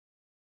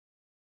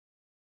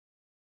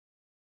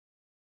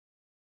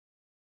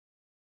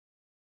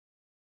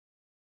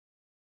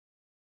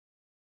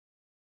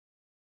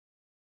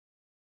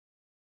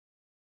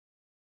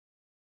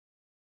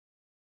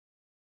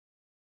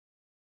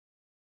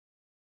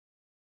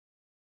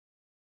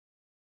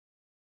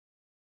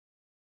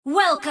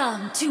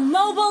Welcome to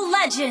Mobile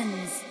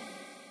Legends!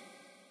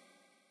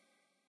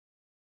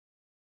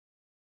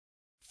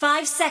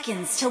 5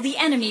 seconds till the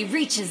enemy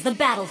reaches the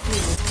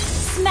battlefield.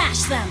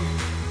 Smash them!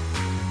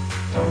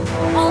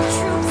 All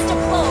troops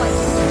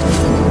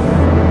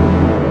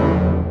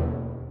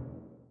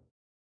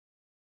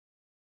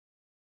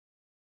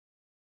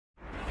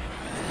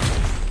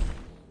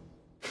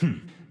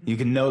deployed! You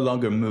can no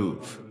longer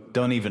move.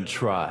 Don't even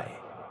try.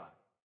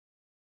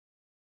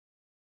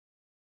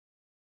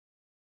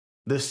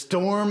 The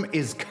storm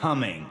is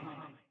coming.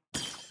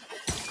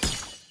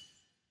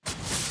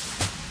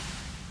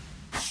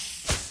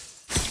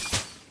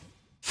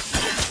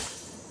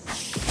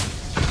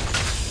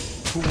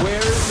 Where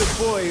is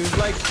the boy who's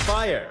like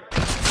fire?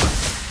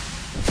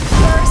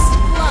 First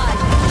blood!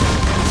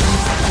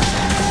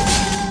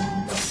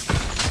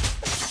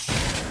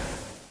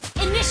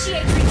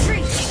 Initiate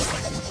retreat!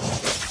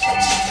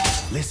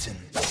 Listen,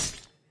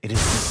 it is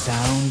the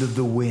sound of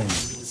the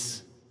winds.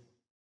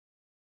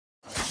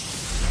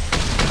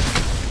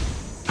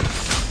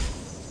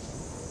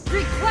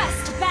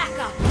 Request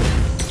backup!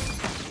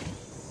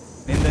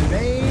 In the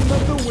name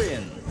of the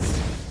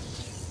winds.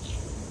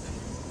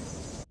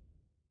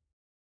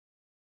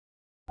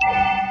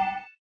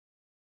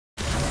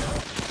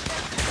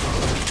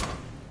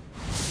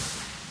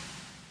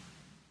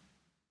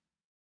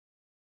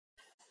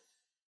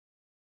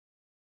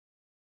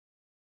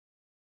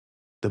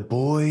 The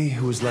boy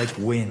who was like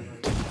wind.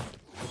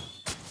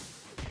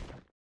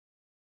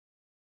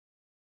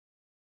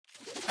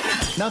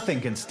 Nothing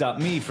can stop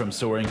me from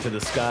soaring to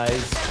the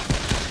skies.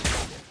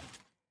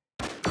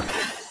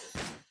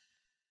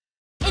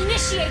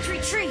 Initiate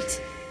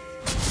retreat!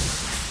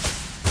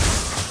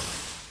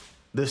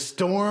 The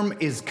storm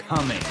is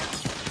coming.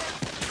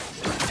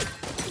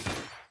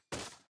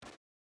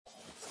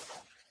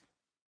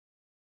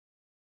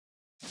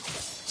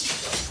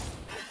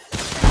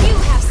 You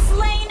have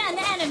slain an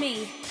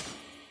enemy!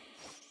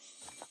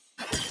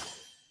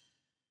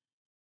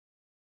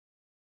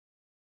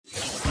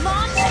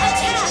 Launch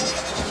attack!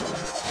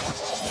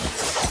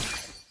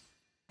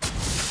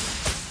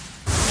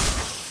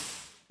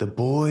 The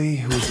boy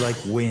who was like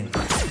wind.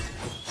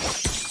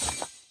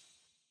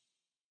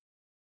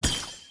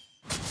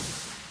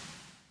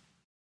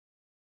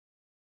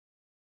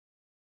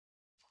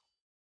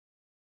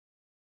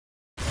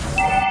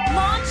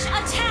 Launch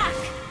attack!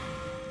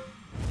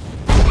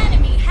 An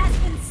enemy has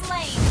been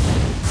slain!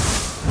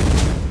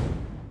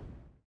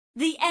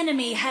 The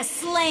enemy has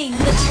slain the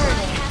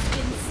turtle! Has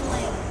been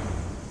slain.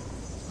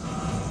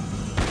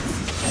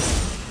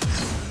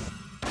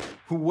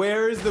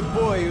 Where is the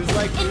boy who's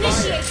like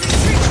Initiate fire?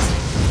 retreat!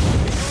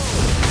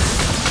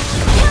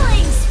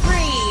 Killing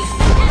spree!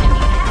 An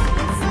enemy has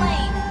been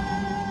slain!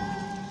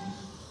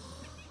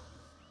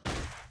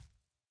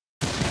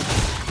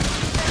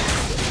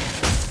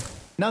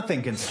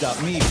 Nothing can stop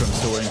me from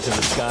soaring to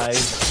the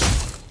skies.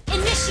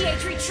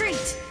 Initiate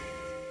retreat!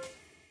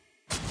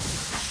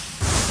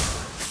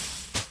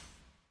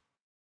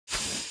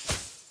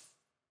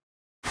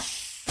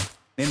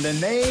 In the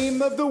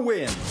name of the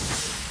wind.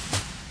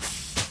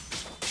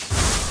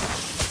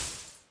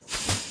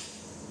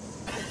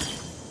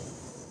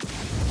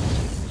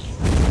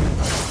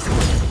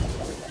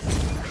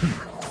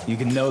 You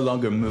can no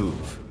longer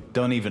move.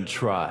 Don't even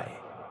try.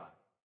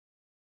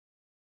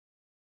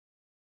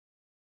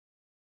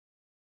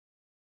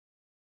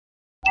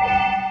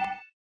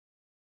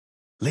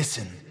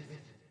 Listen.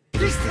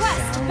 It is the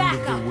Request sound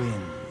backup. of the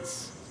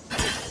winds.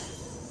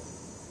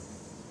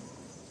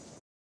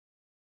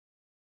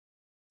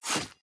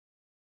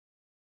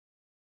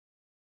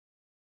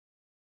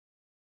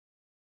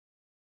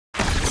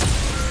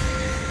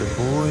 The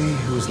boy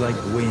who is like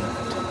wind. An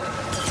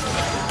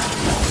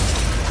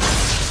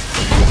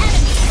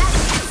enemy has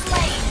been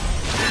slain!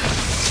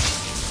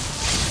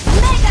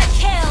 Mega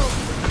kill!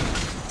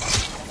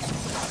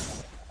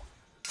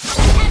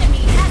 An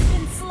enemy has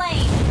been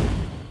slain!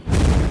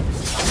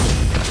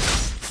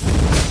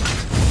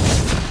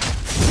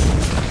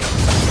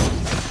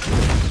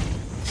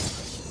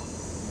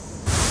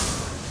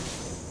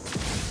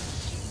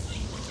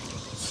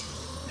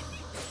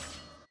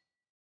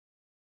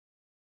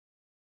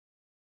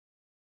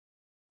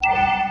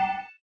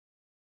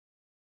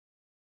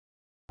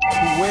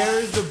 Where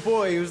is the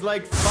boy who's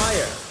like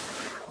fire?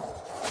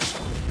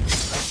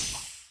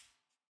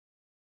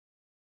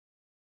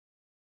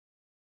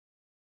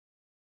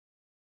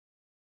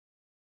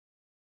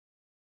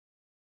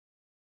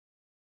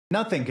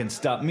 Nothing can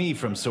stop me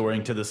from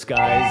soaring to the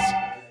skies.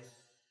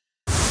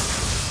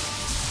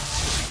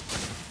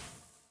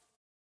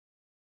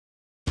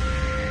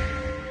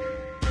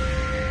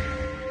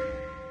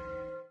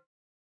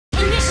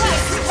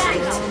 Initiate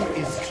backup! Storm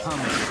is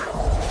coming.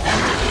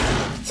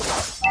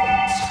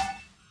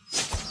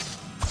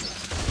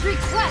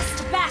 Request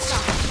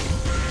backup!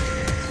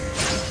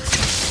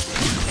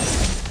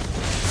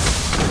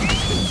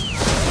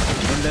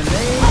 In the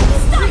name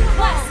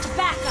Request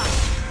backup!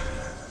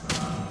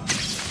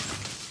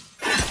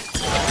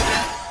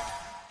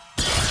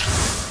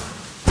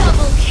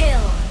 Double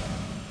kill!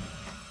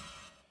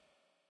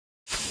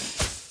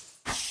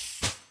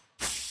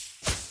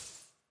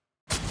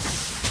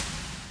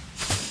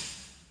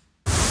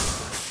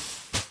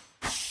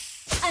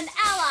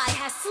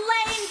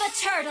 slain the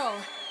turtle!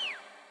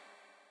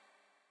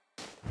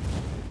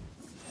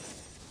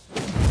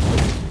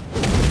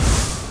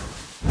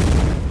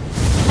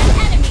 An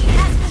enemy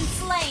has been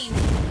slain!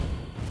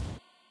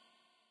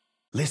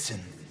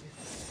 Listen,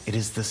 it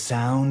is the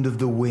sound of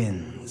the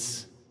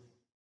winds.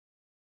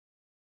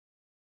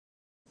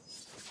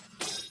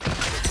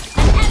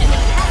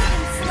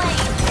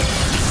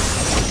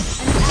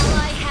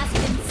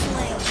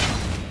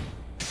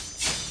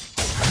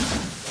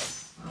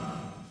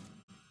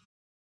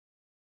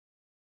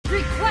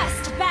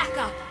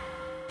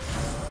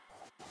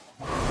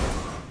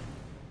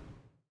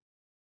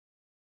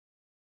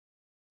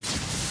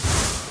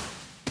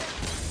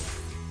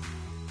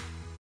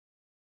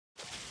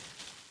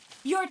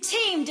 Your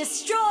team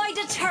destroyed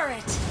a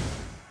turret!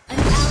 An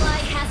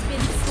ally has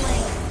been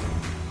slain.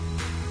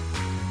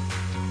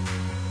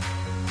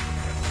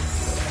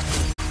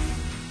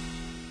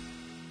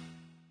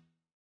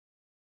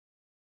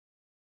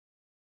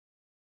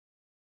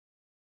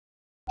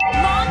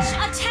 Launch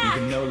attack!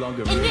 You can no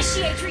longer move.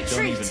 Initiate retreat!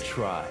 Don't even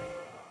try.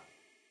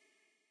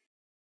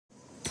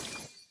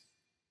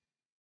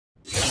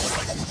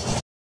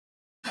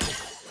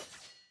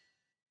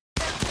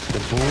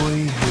 The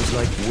boy who's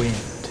like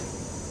wind.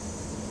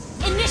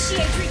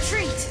 Initiate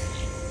retreat!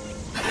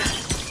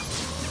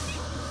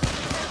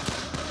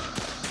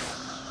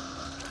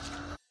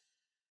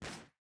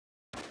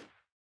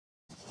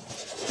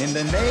 In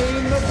the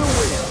name of the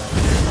wind.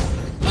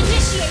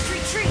 Initiate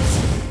retreat!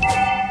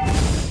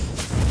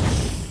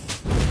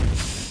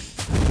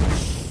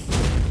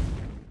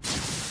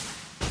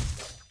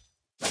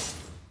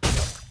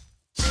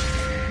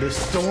 The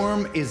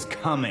storm is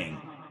coming.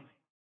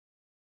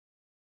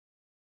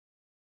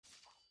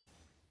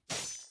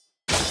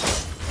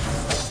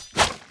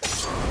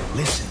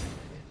 Listen,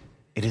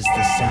 it is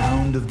the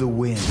sound of the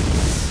wind.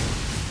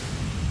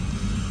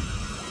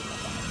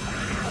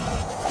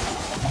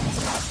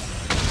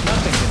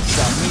 Nothing can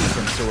stop me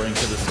from soaring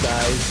to the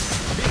skies.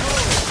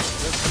 Behold,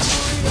 the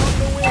fury of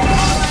the wind! An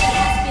ally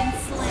has been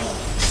slain.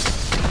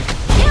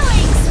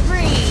 Killing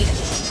spree!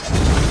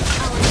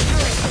 Our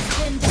turret has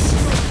been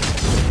destroyed.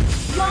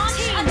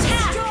 Launch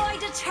attack!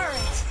 Destroyed a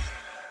turret!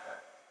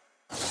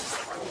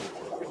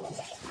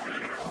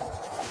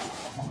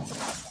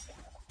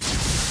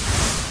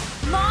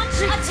 Launch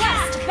attack!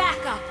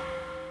 Backup!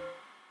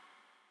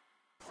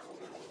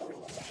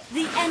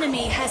 The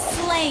enemy has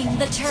slain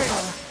the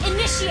turtle.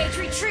 Initiate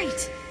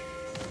retreat!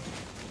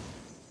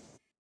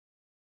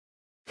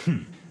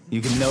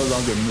 You can no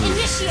longer move.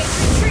 Initiate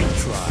retreat!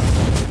 Try.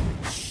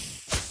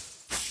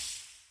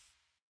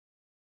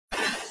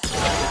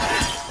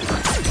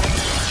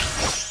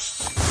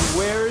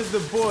 Where is the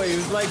boy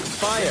who's like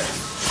fire?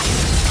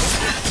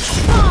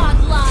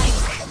 Godlike!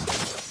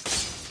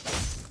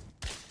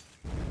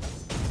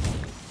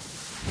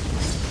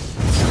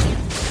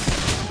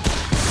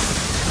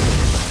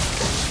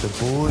 The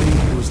boy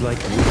who's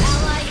like An wind.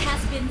 ally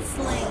has been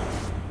slain.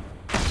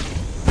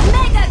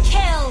 Mega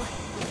kill!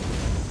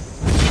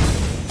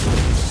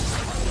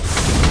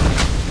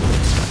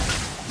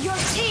 Your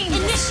team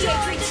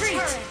initiate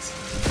retreat!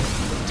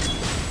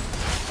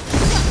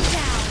 Shut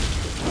down!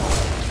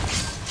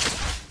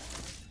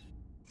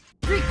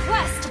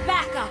 Request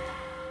backup!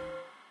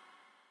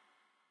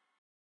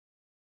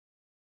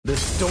 The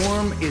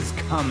storm is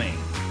coming.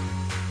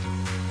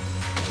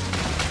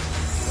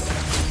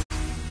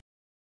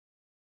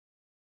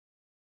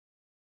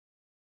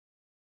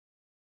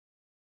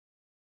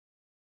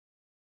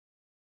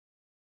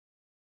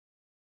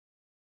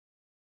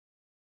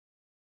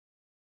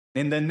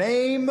 In the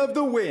name of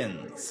the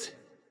winds.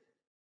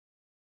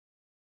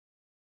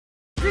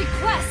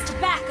 Request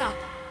backup!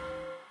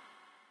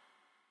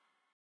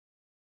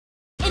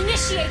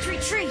 Initiate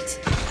retreat!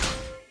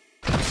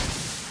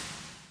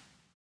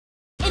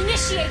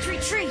 Initiate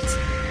retreat!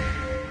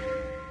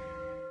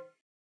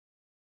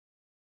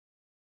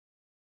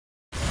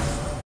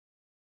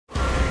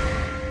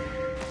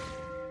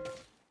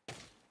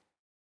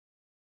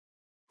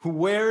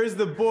 Where is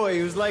the boy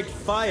who's like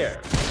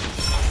fire?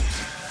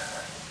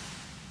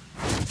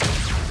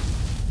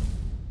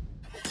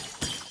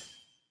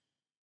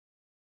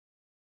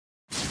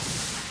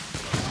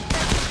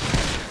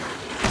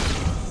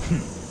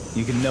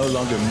 You can no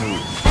longer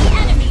move. An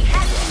enemy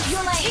has been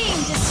slain! Your team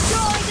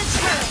destroyed the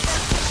turret!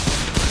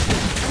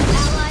 An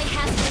ally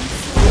has been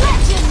slain!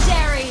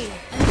 Legendary!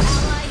 An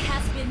ally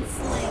has been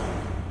slain!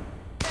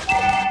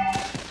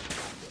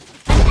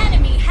 An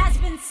enemy has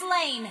been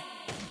slain!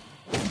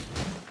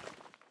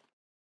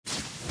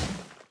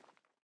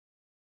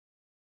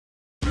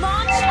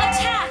 Launch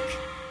attack!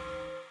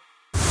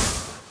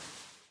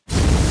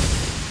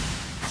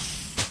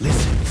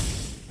 Listen,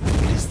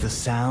 it is the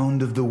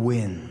sound of the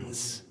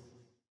winds.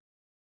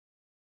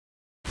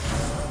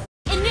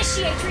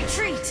 Initiate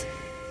retreat!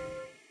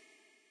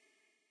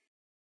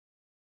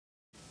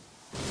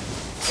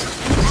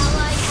 An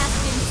ally has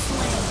been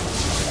slain.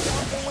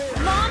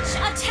 Launch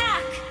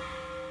attack!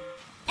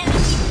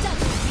 Enemy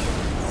double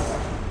kill!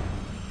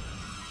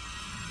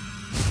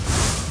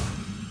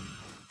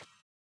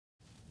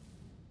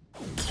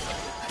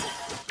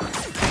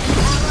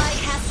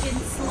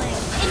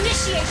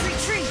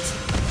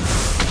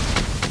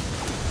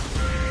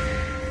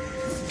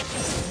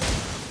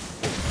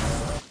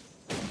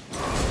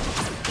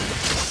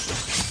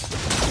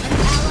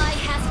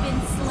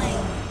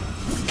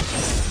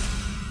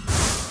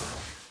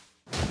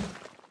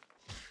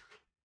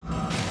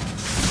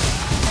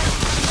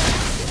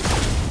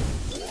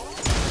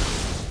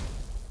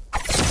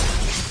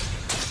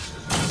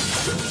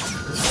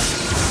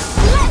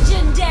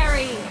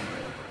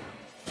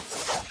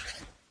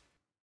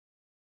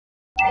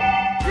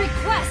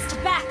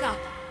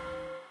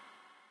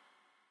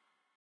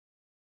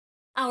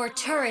 Our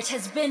turret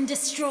has been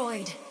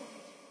destroyed.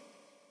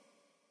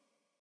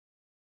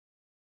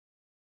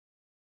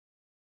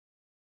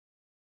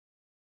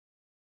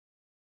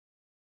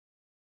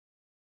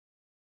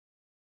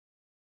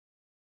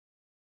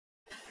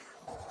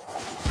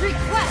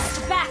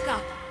 Request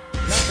backup!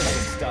 Nothing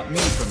can stop me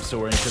from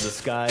soaring to the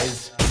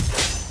skies.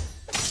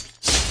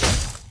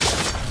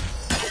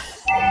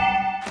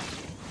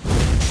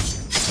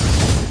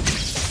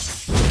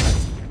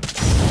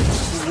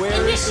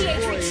 Where Initiate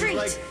is the boy retreat.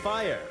 like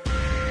fire?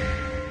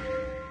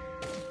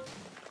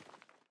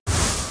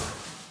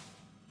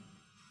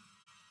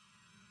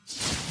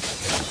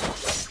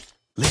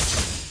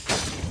 Listen,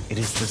 it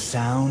is the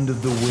sound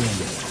of the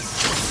wind.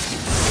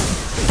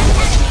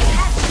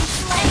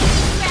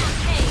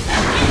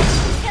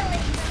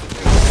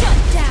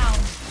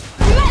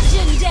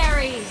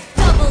 Legendary!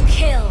 Double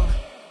kill!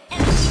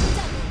 Enemy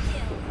double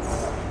kill!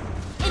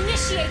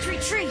 Initiate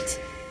retreat!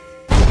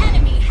 An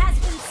enemy has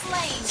been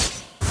slain!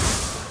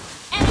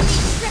 Enemy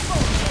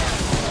triple kill!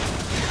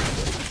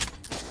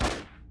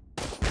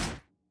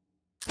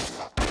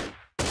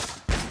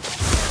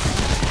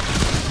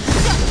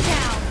 Shut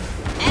down!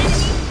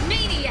 Enemy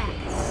maniac!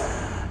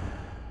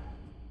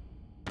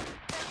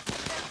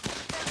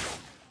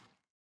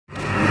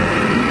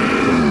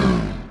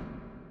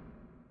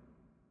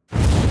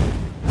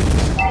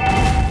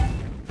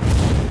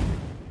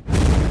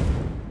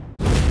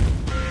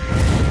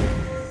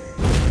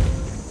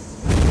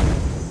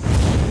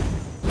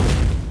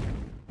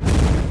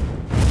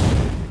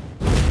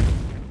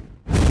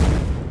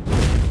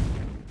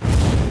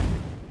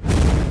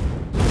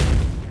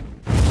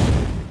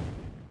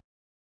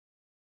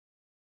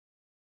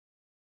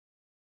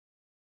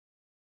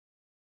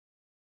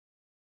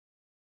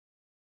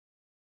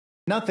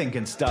 Nothing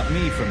can stop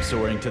me from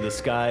soaring to the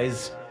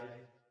skies.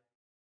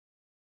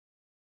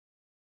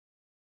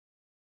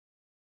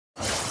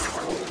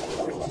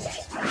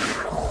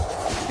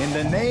 In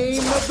the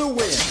name of the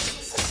wind.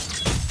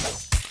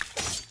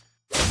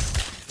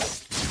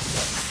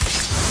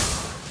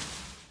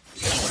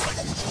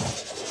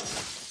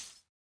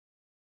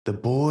 The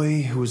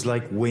boy who was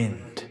like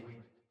wind.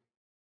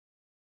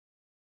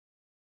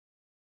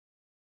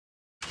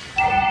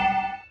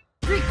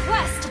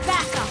 Request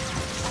backup!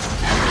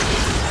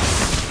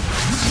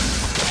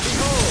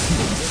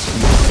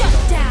 Shut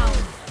down!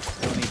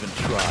 Don't even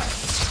try.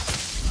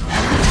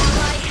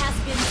 Ally has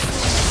been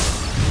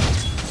slain.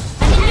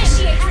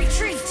 Initiate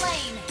retreat!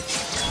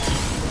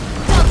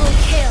 Double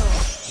kill!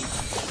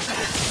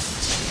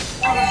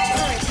 Our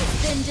turret has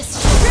been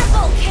destroyed.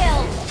 Triple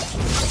kill!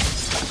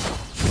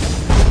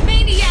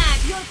 Maniac!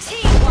 Your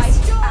team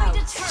destroyed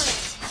a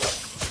turret!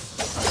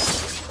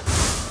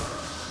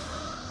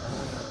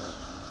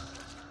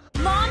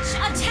 Launch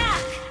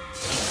attack!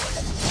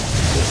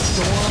 The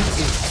storm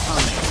is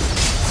coming.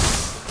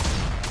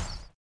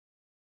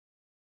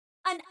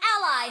 An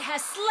ally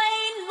has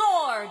slain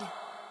Lord!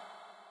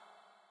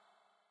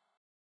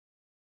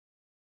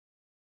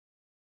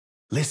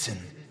 Listen,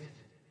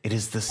 it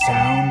is the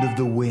sound of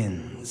the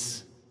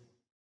winds.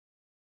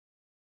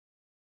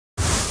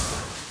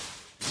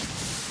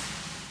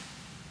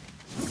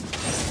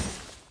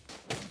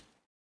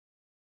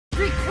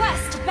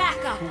 Request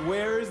backup!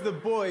 Where is the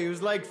boy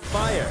who's like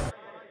fire?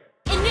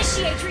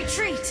 Initiate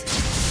retreat!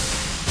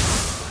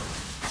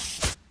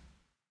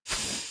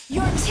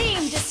 Your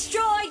team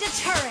destroyed a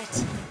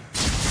turret!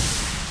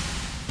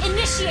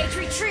 Initiate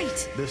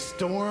retreat! The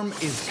storm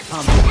is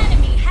coming.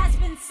 Enemy has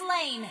been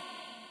slain!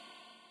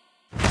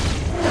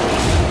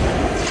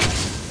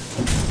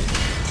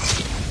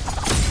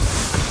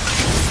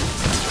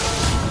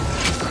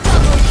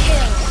 Double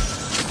kill!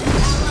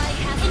 Ally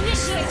has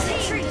initiate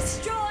retreat!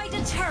 Destroyed a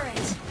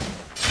turret!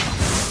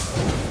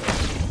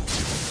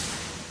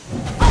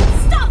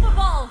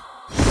 Unstoppable!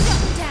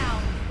 Shut down!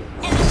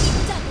 Enemy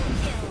double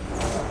kill!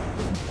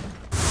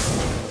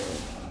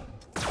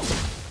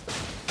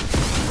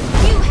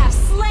 You have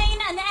slain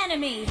an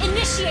enemy!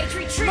 Initiate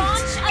retreat!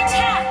 Launch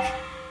attack!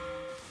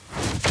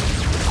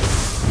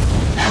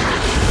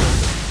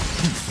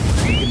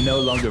 You can no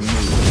longer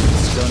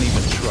move. Don't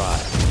even try.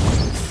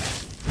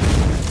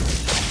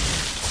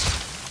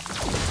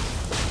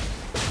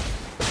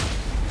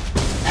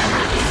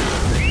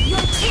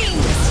 Your team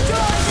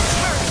destroyed the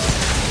turret!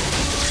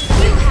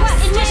 You have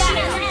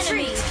initiated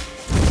retreat!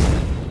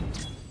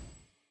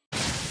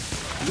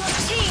 Your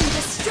team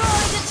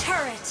destroyed the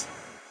turret!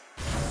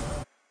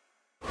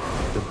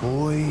 The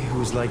boy who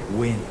was like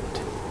wind.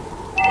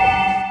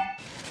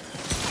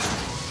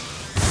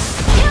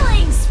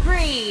 Killing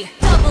spree!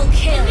 Double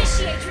kill!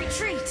 Initiate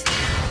retreat!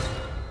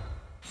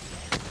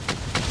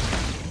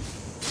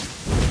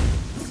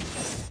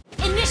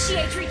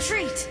 Initiate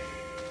retreat!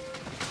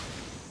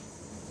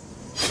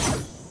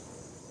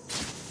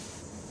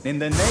 In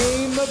the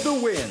name of the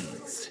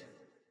winds.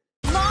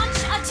 Launch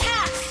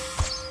attack!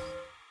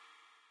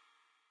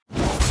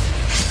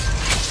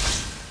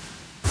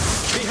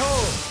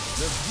 Behold!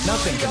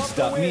 Nothing can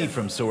stop me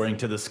from soaring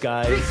to the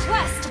skies.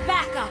 Request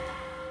backup!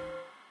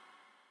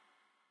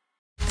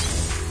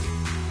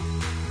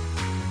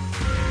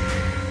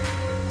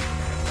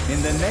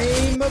 In the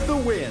name of the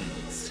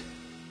winds.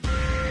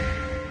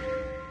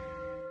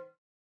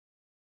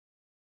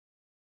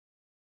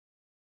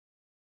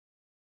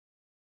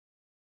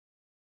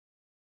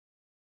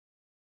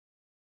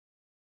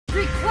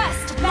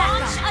 Request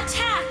launch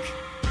attack.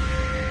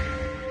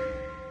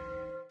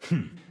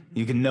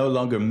 You can no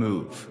longer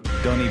move.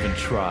 Don't even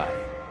try.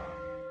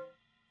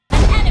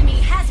 An enemy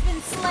has been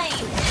slain.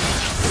 An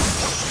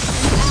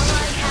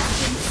ally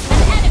has been slain.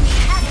 An enemy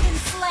has been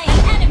slain.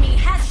 Enemy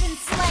has been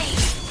slain.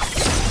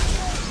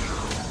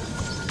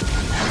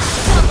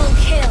 Double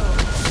kill.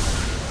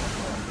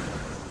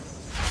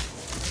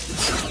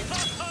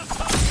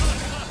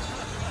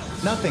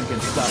 Nothing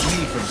can stop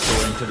me from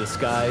soaring to the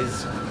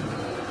skies.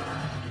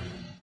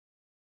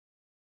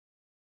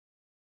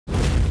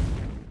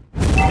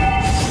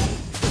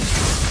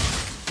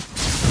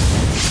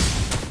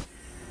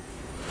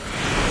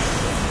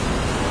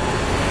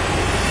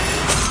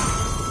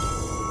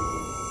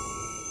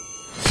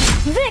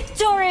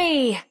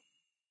 Victory!